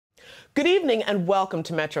Good evening and welcome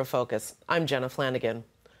to MetroFocus. I'm Jenna Flanagan.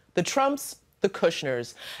 The Trumps, the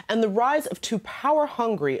Kushners, and the rise of two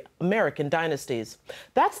power-hungry American dynasties.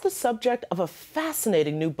 That's the subject of a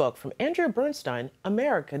fascinating new book from Andrea Bernstein,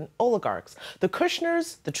 American Oligarchs, The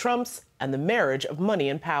Kushners, the Trumps, and the Marriage of Money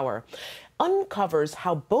and Power. Uncovers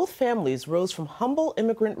how both families rose from humble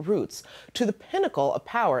immigrant roots to the pinnacle of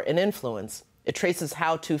power and influence. It traces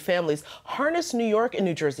how two families harnessed New York and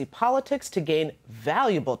New Jersey politics to gain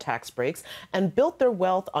valuable tax breaks and built their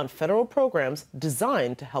wealth on federal programs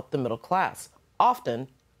designed to help the middle class, often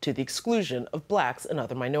to the exclusion of blacks and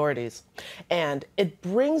other minorities. And it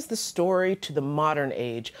brings the story to the modern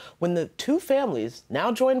age when the two families,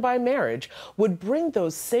 now joined by marriage, would bring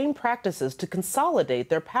those same practices to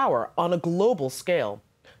consolidate their power on a global scale.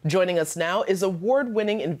 Joining us now is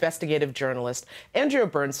award-winning investigative journalist Andrea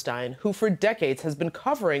Bernstein, who for decades has been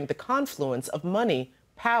covering the confluence of money,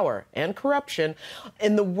 power, and corruption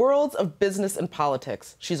in the worlds of business and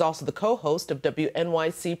politics. She's also the co-host of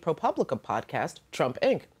WNYC ProPublica podcast, Trump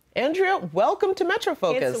Inc. Andrea, welcome to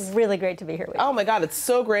MetroFocus. It's really great to be here with you. Oh my God, it's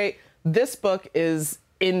so great. This book is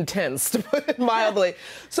intense, to put it mildly.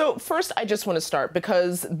 So first, I just want to start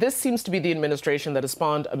because this seems to be the administration that has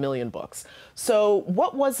spawned a million books. So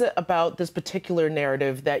what was it about this particular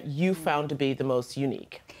narrative that you found to be the most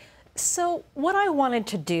unique? So what I wanted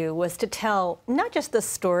to do was to tell not just the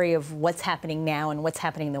story of what's happening now and what's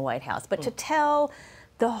happening in the White House, but to tell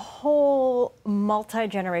the whole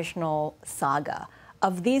multi-generational saga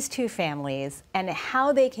of these two families and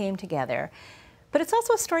how they came together. But it's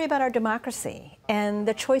also a story about our democracy and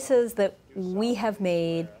the choices that we have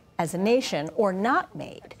made as a nation or not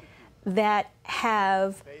made that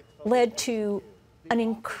have led to an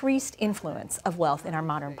increased influence of wealth in our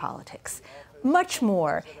modern politics. Much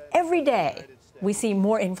more. Every day we see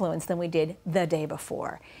more influence than we did the day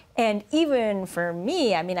before. And even for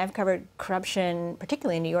me, I mean, I've covered corruption,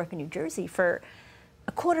 particularly in New York and New Jersey, for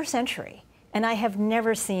a quarter century. And I have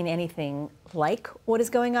never seen anything like what is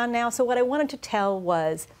going on now. So what I wanted to tell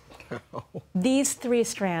was these three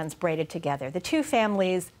strands braided together, the two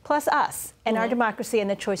families plus us and our democracy and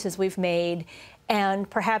the choices we've made, and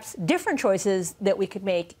perhaps different choices that we could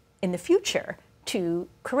make in the future to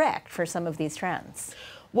correct for some of these trends.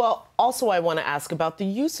 Well, also I want to ask about the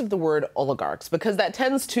use of the word oligarchs, because that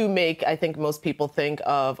tends to make, I think, most people think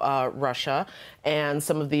of Russia and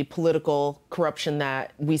some of the political corruption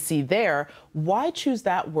that we see there. Why choose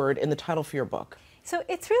that word in the title for your book? So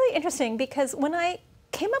it's really interesting because when I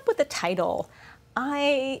came up with the title,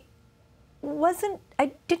 I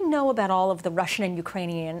didn't know about all of the Russian and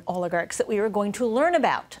Ukrainian oligarchs that we were going to learn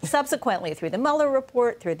about subsequently through the Mueller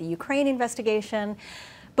report, through the Ukraine investigation.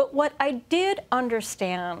 But what I did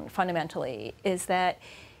understand fundamentally is that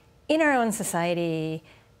in our own society,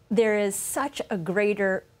 there is such a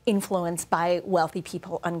greater influence by wealthy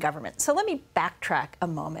people on government. So let me backtrack a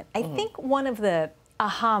moment. I think one of the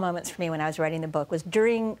aha moments for me when I was writing the book was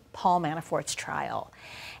during Paul Manafort's trial.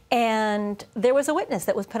 And there was a witness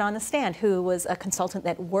that was put on the stand who was a consultant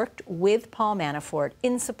that worked with Paul Manafort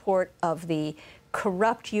in support of the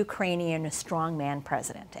corrupt Ukrainian strongman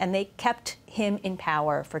president. And they kept him in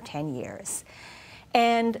power for 10 years.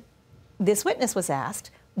 And this witness was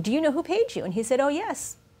asked, do you know who paid you? And he said, oh,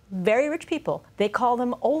 yes, very rich people. They call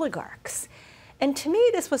them oligarchs. And to me,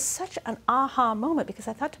 this was such an aha moment because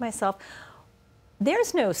I thought to myself,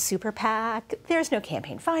 there's no super PAC, there's no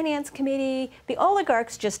campaign finance committee. The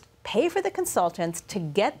oligarchs just pay for the consultants to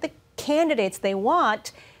get the candidates they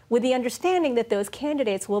want with the understanding that those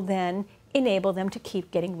candidates will then enable them to keep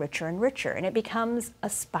getting richer and richer. And it becomes a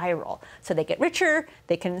spiral. So they get richer,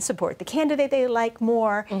 they can support the candidate they like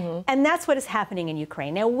more, and that's what is happening in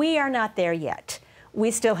Ukraine. Now, we are not there yet.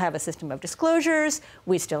 We still have a system of disclosures,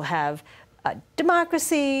 we still have a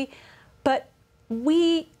democracy, but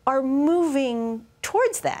we are moving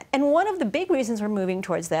towards that. And one of the big reasons we're moving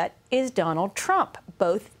towards that is Donald Trump,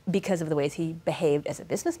 both because of the ways he behaved as a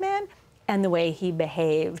businessman and the way he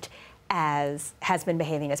has been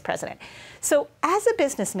behaving as president. So as a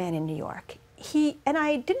businessman in New York, and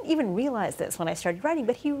I didn't even realize this when I started writing,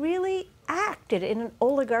 but he really acted in an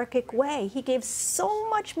oligarchic way. He gave so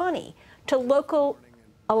much money to local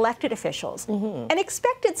elected officials and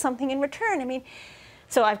expected something in return. I mean,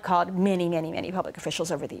 so I've called many, many, many public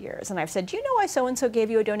officials over the years, and I've said, do you know why so-and-so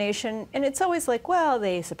gave you a donation? And it's always like, well,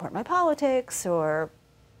 they support my politics or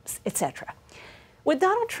et cetera. With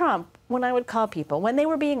Donald Trump, when I would call people, when they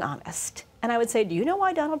were being honest, and I would say, do you know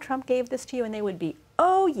why Donald Trump gave this to you? And they would be,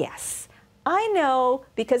 oh, yes, I know,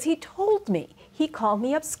 because he told me. He called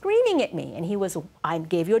me up screaming at me, and I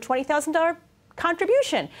gave you a $20,000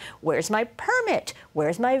 contribution? Where's my permit?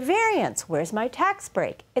 Where's my variance? Where's my tax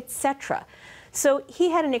break? Etc. So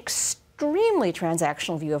he had an extremely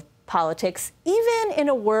transactional view of politics, even in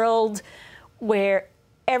a world where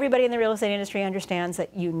everybody in the real estate industry understands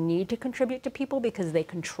that you need to contribute to people because they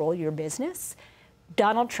control your business.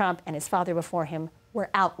 Donald Trump and his father before him were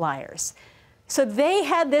outliers. So they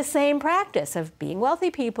had this same practice of being wealthy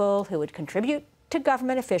people who would contribute to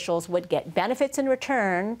government officials, would get benefits in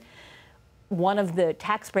return. One of the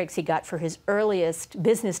tax breaks he got for his earliest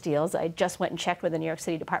business deals, I just went and checked with the New York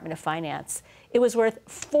City Department of Finance, it was worth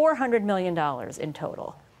 $400 million in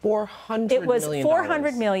total. It was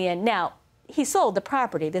 $400 million. Now, he sold the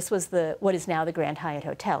property. This was what is now the Grand Hyatt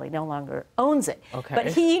Hotel. He no longer owns it. Okay. But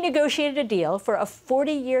he negotiated a deal for a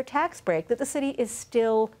 40-year tax break that the city is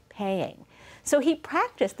still paying. So he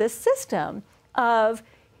practiced this system of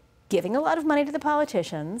giving a lot of money to the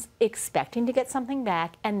politicians, expecting to get something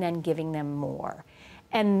back, and then giving them more.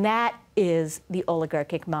 And that is the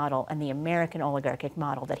oligarchic model and the American oligarchic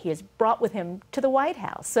model that he has brought with him to the White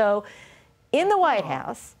House. So in the White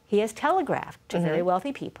House, he has telegraphed to very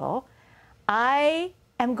wealthy people, I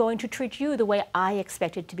am going to treat you the way I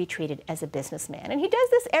expected to be treated as a businessman. And he does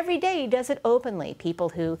this every day. He does it openly. People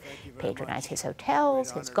who patronize his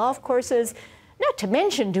hotels, his golf courses, not to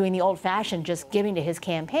mention doing the old-fashioned just giving to his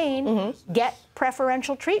campaign, get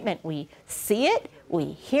preferential treatment. We see it, we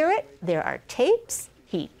hear it, there are tapes,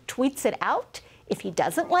 he tweets it out. If he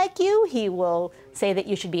doesn't like you, he will say that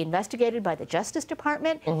you should be investigated by the Justice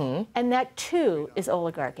Department, and that too is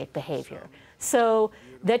oligarchic behavior. So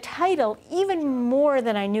the title, even more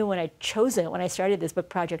than I knew when I chose it, when I started this book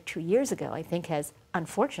project 2 years ago, I think has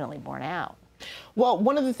unfortunately borne out. Well,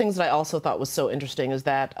 one of the things that I also thought was so interesting is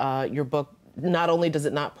that your book, not only does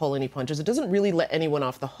it not pull any punches, it doesn't really let anyone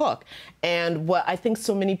off the hook. And what I think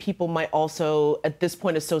so many people might also at this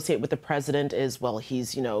point associate with the president is, well,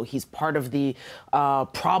 he's part of the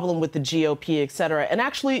problem with the GOP, et cetera. And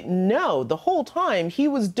actually, no, the whole time he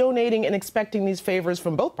was donating and expecting these favors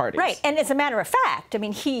from both parties. Right. And as a matter of fact, I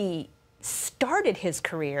mean, he started his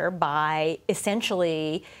career by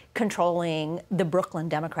essentially controlling the Brooklyn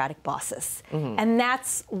Democratic bosses. And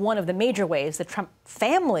that's one of the major ways the Trump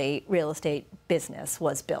family real estate business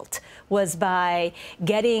was built, was by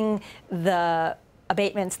getting the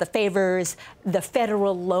abatements, the favors, the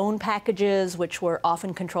federal loan packages, which were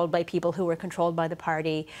often controlled by people who were controlled by the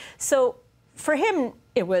party. So for him,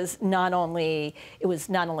 it was not only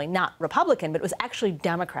not Republican, but it was actually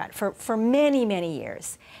Democrat for many, many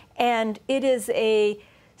years. And it is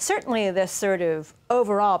certainly this sort of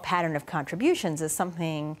overall pattern of contributions is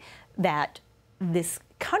something that this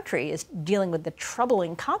country is dealing with the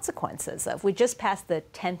troubling consequences of. We just passed the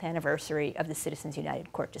 10th anniversary of the Citizens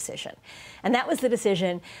United Court decision. And that was the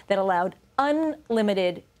decision that allowed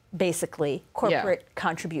unlimited, basically, corporate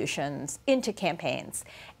contributions into campaigns.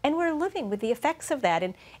 And we're living with the effects of that.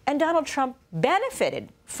 And Donald Trump benefited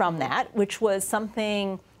from that, which was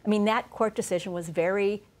something, I mean, that court decision was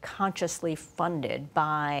very consciously funded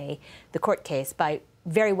by the court case, by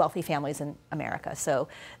very wealthy families in America. So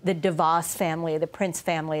the DeVos family, the Prince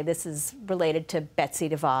family, this is related to Betsy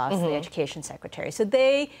DeVos, the education secretary. So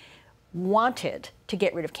they wanted to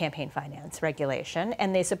get rid of campaign finance regulation,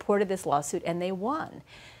 and they supported this lawsuit, and they won.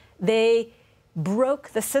 They broke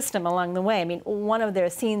the system along the way. I mean, one of their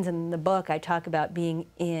scenes in the book, I talk about being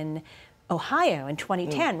in Ohio in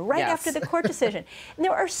 2010, right after the court decision. And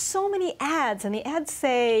there are so many ads, and the ads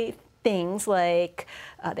say things like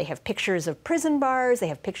they have pictures of prison bars, they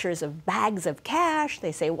have pictures of bags of cash,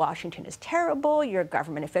 they say Washington is terrible, your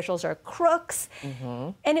government officials are crooks.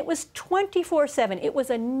 And it was 24/7. It was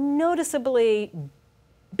a noticeably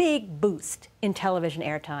big boost in television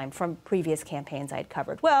airtime from previous campaigns I'd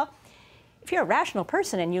covered. Well, if you're a rational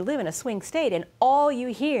person and you live in a swing state and all you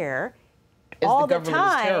hear all the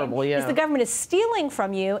time is the government is stealing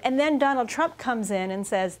from you, and then Donald Trump comes in and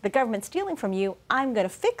says, the government's stealing from you, I'm going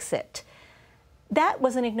to fix it. That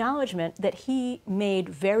was an acknowledgement that he made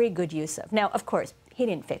very good use of. Now, of course, he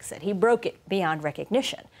didn't fix it. He broke it beyond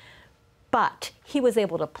recognition. But he was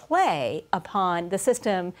able to play upon the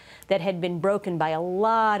system that had been broken by a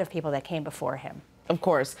lot of people that came before him. Of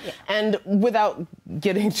course. And without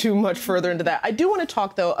getting too much further into that, I do want to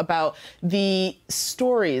talk, though, about the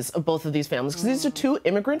stories of both of these families, because these are two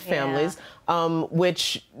immigrant families,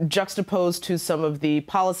 which juxtaposed to some of the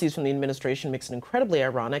policies from the administration makes it incredibly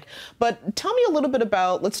ironic. But tell me a little bit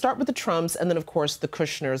about, let's start with the Trumps, and then, of course, the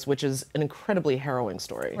Kushners, which is an incredibly harrowing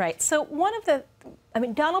story. Right. So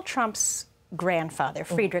Donald Trump's grandfather,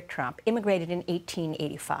 Friedrich Trump, immigrated in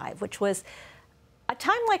 1885, which was a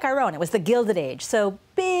time like our own. It was the Gilded Age, so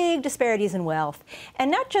big disparities in wealth.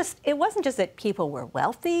 And it wasn't just that people were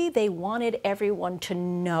wealthy, they wanted everyone to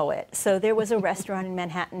know it. So there was a restaurant in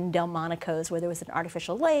Manhattan, Delmonico's, where there was an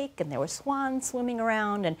artificial lake and there were swans swimming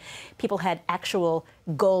around and people had actual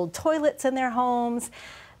gold toilets in their homes.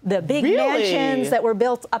 The big mansions that were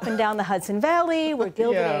built up and down the Hudson Valley were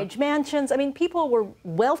Gilded Age mansions. I mean, people were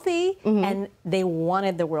wealthy and they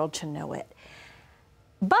wanted the world to know it.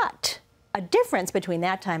 But a difference between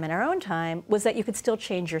that time and our own time was that you could still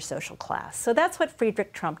change your social class. So that's what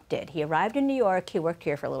Friedrich Trump did. He arrived in New York, he worked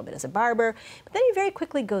here for a little bit as a barber, but then he very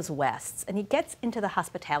quickly goes west and he gets into the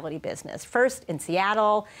hospitality business, first in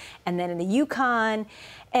Seattle and then in the Yukon.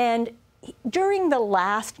 And during the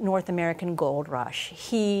last North American gold rush,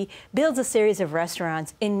 he builds a series of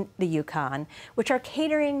restaurants in the Yukon, which are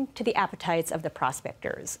catering to the appetites of the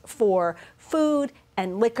prospectors for food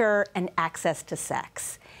and liquor and access to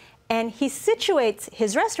sex. And he situates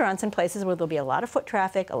his restaurants in places where there'll be a lot of foot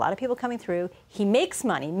traffic, a lot of people coming through. He makes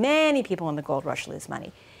money. Many people in the gold rush lose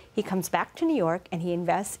money. He comes back to New York and he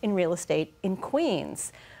invests in real estate in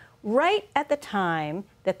Queens, right at the time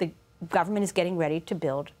that the government is getting ready to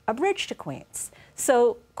build a bridge to Queens.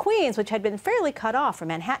 So Queens, which had been fairly cut off from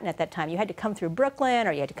Manhattan at that time, you had to come through Brooklyn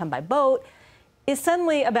or you had to come by boat, is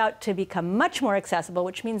suddenly about to become much more accessible,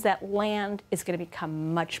 which means that land is going to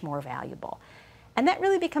become much more valuable. And that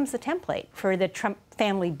really becomes the template for the Trump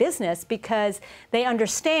family business because they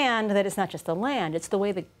understand that it's not just the land, it's the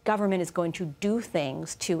way the government is going to do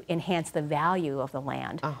things to enhance the value of the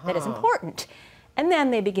land that is important. And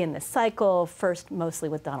then they begin this cycle, first mostly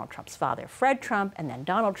with Donald Trump's father, Fred Trump, and then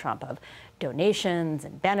Donald Trump, of donations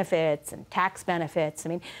and benefits and tax benefits. I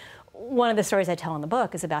mean, one of the stories I tell in the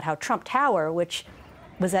book is about how Trump Tower, which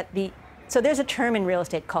was at so there's a term in real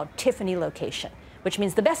estate called Tiffany location, which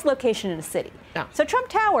means the best location in a city. Yeah. So Trump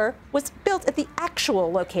Tower was built at the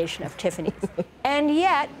actual location of Tiffany's. And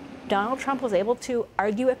yet, Donald Trump was able to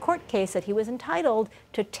argue a court case that he was entitled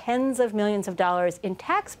to tens of millions of dollars in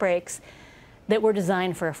tax breaks that were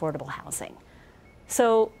designed for affordable housing.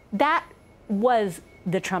 So that was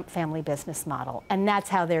the Trump family business model, and that's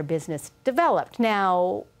how their business developed.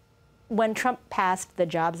 Now, when Trump passed the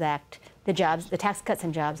Jobs Act, the Tax Cuts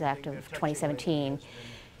and Jobs Act of 2017,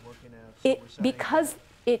 because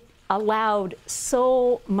it allowed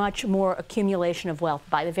so much more accumulation of wealth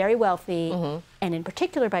by the very wealthy, and in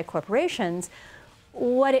particular by corporations,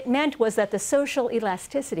 what it meant was that the social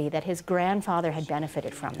elasticity that his grandfather had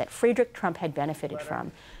benefited from, that Friedrich Trump had benefited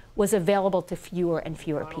from, was available to fewer and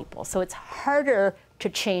fewer people. So it's harder to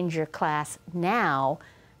change your class now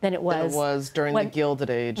than it was during the Gilded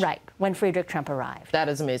Age. Right, when Friedrich Trump arrived. That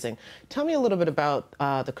is amazing. Tell me a little bit about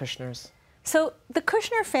the Kushners. So the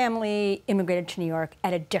Kushner family immigrated to New York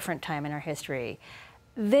at a different time in our history.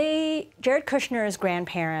 Jared Kushner's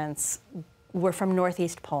grandparents were from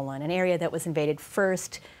northeast Poland, an area that was invaded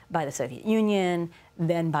first by the Soviet Union,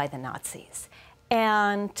 then by the Nazis.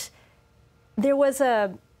 And there was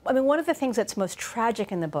one of the things that's most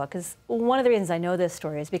tragic in the book is, one of the reasons I know this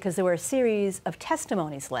story is because there were a series of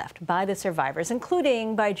testimonies left by the survivors,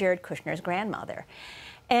 including by Jared Kushner's grandmother.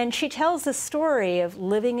 And she tells the story of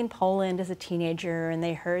living in Poland as a teenager, and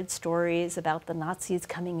they heard stories about the Nazis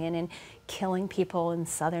coming in and killing people in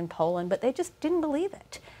southern Poland, but they just didn't believe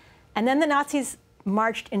it. And then the Nazis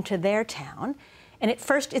marched into their town, and at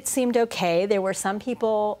first it seemed okay. There were some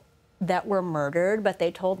people that were murdered, but they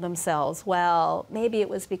told themselves, well, maybe it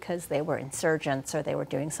was because they were insurgents or they were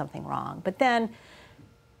doing something wrong. But then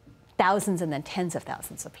thousands and then tens of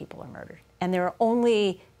thousands of people are murdered, and there are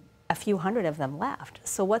only a few hundred of them left.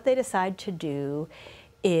 So what they decide to do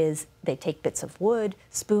is they take bits of wood,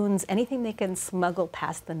 spoons, anything they can smuggle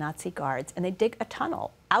past the Nazi guards, and they dig a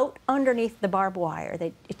tunnel out underneath the barbed wire.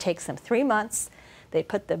 It takes them 3 months. They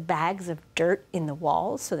put the bags of dirt in the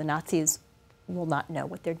walls so the Nazis will not know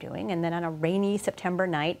what they're doing. And then on a rainy September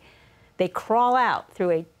night, they crawl out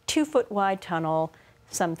through a 2-foot wide tunnel,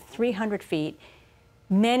 some 300 feet.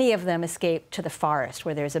 Many of them escape to the forest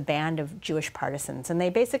where there's a band of Jewish partisans, and they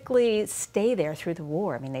basically stay there through the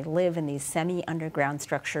war. I mean, they live in these semi-underground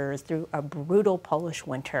structures through a brutal Polish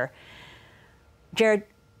winter. Jared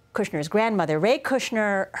Kushner's grandmother, Ray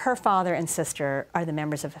Kushner, her father and sister are the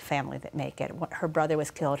members of the family that make it. Her brother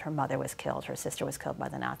was killed, her mother was killed, her sister was killed by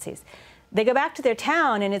the Nazis. They go back to their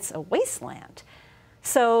town, and it's a wasteland.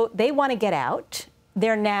 So they want to get out.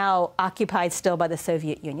 They're now occupied still by the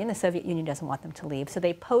Soviet Union. The Soviet Union doesn't want them to leave. So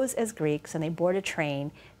they pose as Greeks, and they board a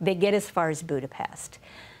train. They get as far as Budapest.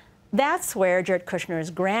 That's where Jared Kushner's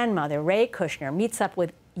grandmother, Ray Kushner, meets up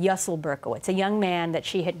with Yussel Berkowitz, a young man that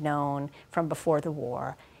she had known from before the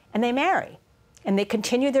war, and they marry. And they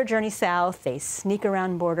continue their journey south. They sneak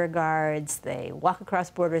around border guards. They walk across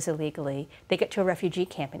borders illegally. They get to a refugee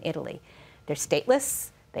camp in Italy. They're stateless.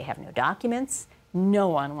 They have no documents. No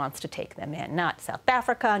one wants to take them in. Not South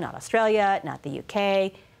Africa, not Australia, not the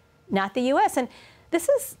UK, not the US. And this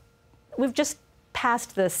is, we've just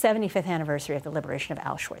passed the 75th anniversary of the liberation of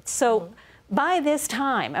Auschwitz. So by this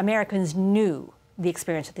time, Americans knew the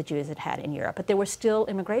experience that the Jews had had in Europe, but there were still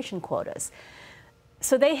immigration quotas.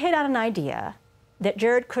 So they hit on an idea that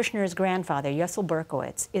Jared Kushner's grandfather, Yessel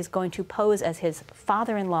Berkowitz, is going to pose as his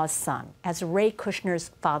father-in-law's son, as Ray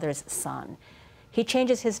Kushner's father's son. He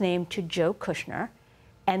changes his name to Joe Kushner,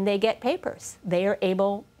 and they get papers. They are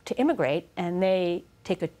able to immigrate, and they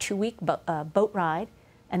take a 2-week boat ride,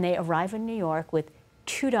 and they arrive in New York with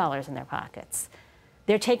 $2 in their pockets.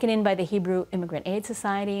 They're taken in by the Hebrew Immigrant Aid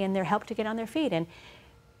Society, and they're helped to get on their feet. And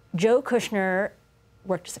Joe Kushner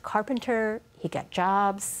worked as a carpenter. He got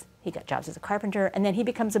jobs. He got jobs as a carpenter, and then he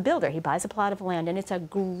becomes a builder. He buys a plot of land, and it's a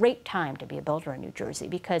great time to be a builder in New Jersey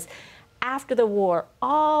because after the war,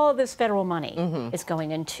 all this federal money is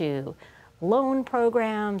going into loan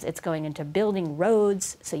programs. It's going into building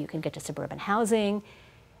roads so you can get to suburban housing.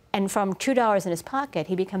 And from $2 in his pocket,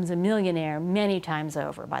 he becomes a millionaire many times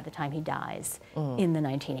over by the time he dies in the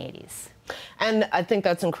 1980s. And I think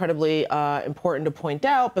that's incredibly important to point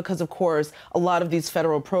out because, of course, a lot of these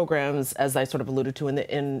federal programs, as I sort of alluded to in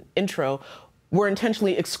the intro, were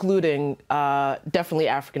intentionally excluding definitely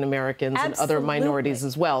African Americans and other minorities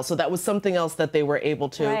as well. So that was something else that they were able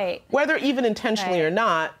to, whether even intentionally or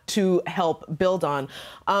not, to help build on.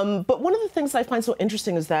 But one of the things I find so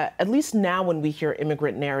interesting is that, at least now when we hear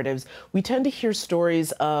immigrant narratives, we tend to hear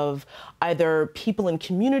stories of either people in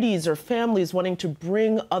communities or families wanting to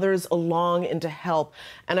bring others along and to help.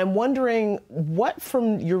 And I'm wondering, what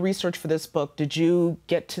from your research for this book did you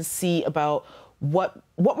get to see about what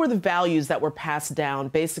were the values that were passed down?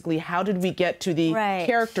 Basically, how did we get to the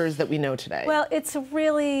characters that we know today? Well, it's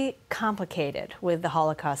really complicated with the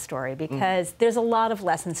Holocaust story because there's a lot of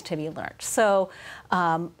lessons to be learned. So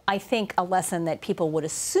I think a lesson that people would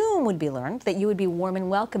assume would be learned, that you would be warm and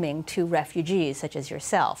welcoming to refugees such as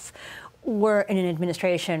yourself. We're in an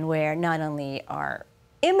administration where not only are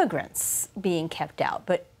immigrants being kept out,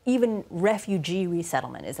 but even refugee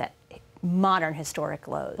resettlement is at modern historic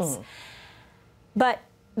lows. But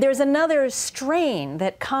there's another strain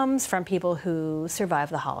that comes from people who survive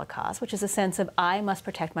the Holocaust, which is a sense of, I must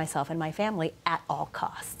protect myself and my family at all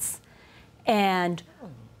costs. And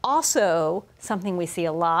also, something we see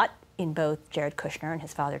a lot in both Jared Kushner and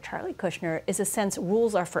his father, Charlie Kushner, is a sense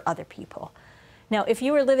rules are for other people. Now, if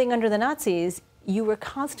you were living under the Nazis, you were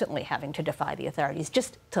constantly having to defy the authorities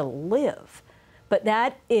just to live. But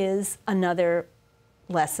that is another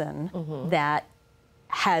lesson that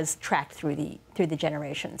has tracked through the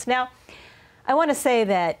generations. Now, I want to say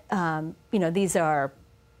that you know, these are,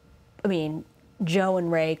 I mean, Joe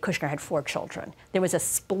and Ray Kushner had 4 children. There was a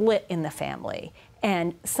split in the family,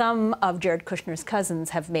 and some of Jared Kushner's cousins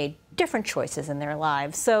have made different choices in their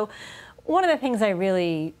lives. So, one of the things I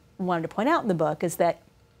really wanted to point out in the book is that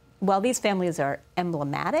while these families are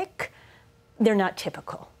emblematic, they're not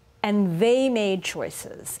typical. And they made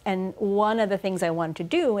choices. And one of the things I wanted to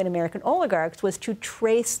do in American Oligarchs was to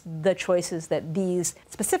trace the choices that these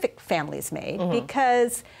specific families made,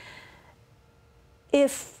 because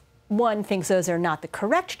if one thinks those are not the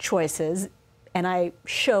correct choices, and I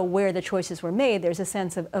show where the choices were made, there's a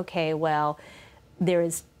sense of, okay, well, there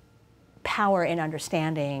is power in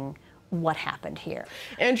understanding what happened here.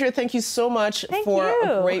 Andrea, thank you so much for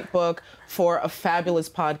a great book, for a fabulous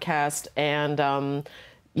podcast, and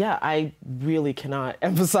yeah, I really cannot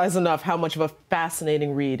emphasize enough how much of a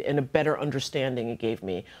fascinating read and a better understanding it gave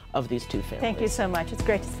me of these two families. Thank you so much. It's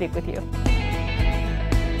great to speak with you.